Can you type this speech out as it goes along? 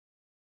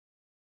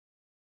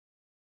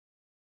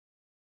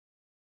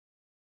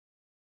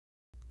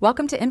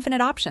Welcome to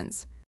Infinite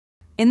Options.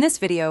 In this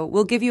video,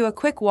 we'll give you a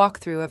quick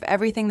walkthrough of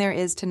everything there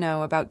is to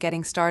know about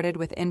getting started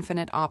with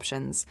Infinite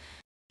Options.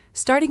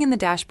 Starting in the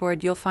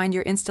dashboard, you'll find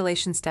your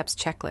installation steps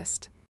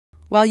checklist.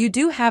 While you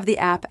do have the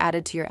app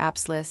added to your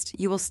apps list,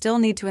 you will still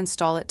need to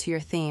install it to your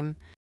theme.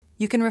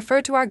 You can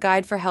refer to our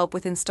guide for help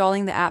with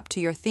installing the app to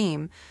your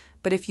theme,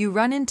 but if you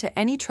run into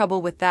any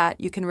trouble with that,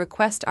 you can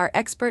request our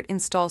expert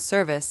install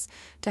service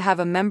to have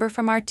a member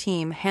from our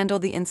team handle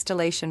the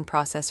installation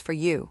process for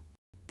you.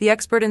 The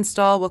expert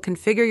install will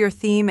configure your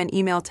theme and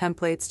email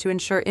templates to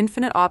ensure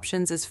Infinite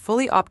Options is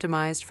fully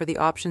optimized for the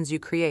options you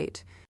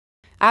create.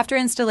 After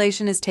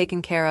installation is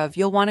taken care of,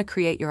 you'll want to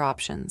create your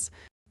options.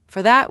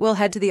 For that, we'll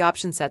head to the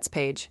Option Sets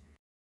page.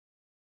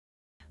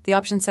 The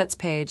Option Sets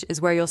page is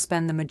where you'll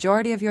spend the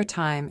majority of your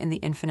time in the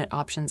Infinite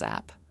Options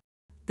app.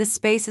 This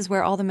space is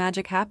where all the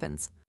magic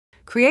happens.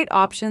 Create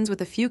options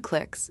with a few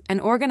clicks and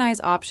organize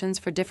options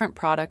for different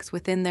products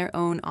within their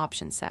own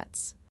option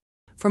sets.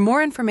 For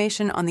more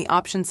information on the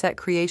option set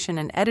creation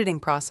and editing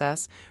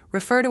process,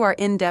 refer to our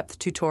in-depth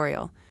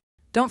tutorial.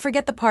 Don't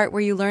forget the part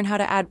where you learn how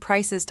to add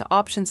prices to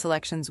option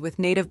selections with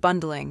native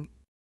bundling.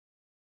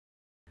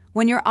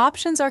 When your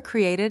options are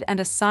created and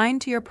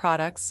assigned to your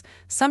products,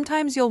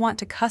 sometimes you'll want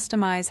to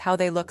customize how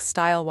they look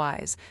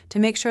style-wise to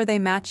make sure they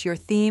match your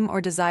theme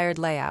or desired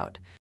layout.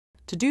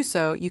 To do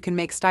so, you can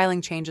make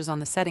styling changes on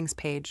the settings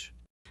page.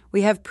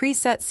 We have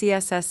preset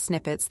CSS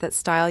snippets that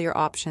style your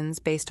options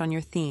based on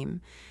your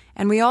theme.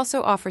 And we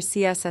also offer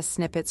CSS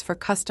snippets for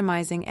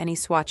customizing any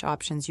swatch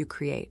options you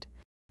create.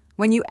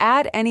 When you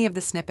add any of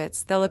the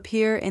snippets, they'll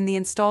appear in the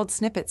Installed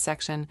Snippets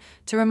section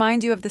to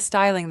remind you of the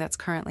styling that's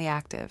currently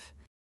active.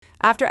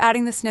 After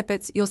adding the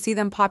snippets, you'll see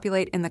them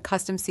populate in the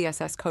Custom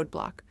CSS code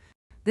block.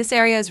 This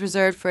area is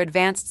reserved for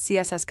advanced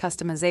CSS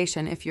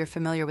customization if you're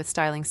familiar with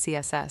styling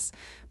CSS,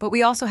 but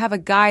we also have a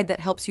guide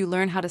that helps you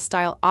learn how to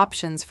style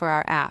options for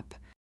our app.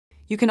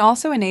 You can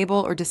also enable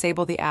or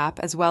disable the app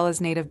as well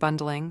as native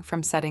bundling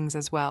from settings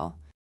as well.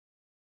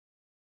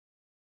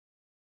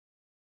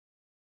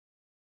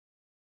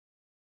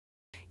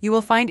 You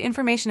will find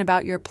information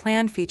about your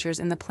plan features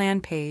in the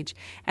plan page,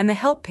 and the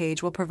help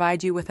page will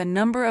provide you with a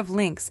number of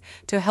links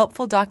to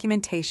helpful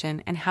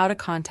documentation and how to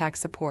contact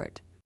support.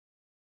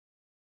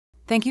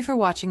 Thank you for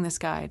watching this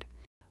guide.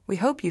 We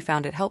hope you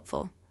found it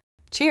helpful.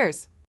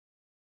 Cheers!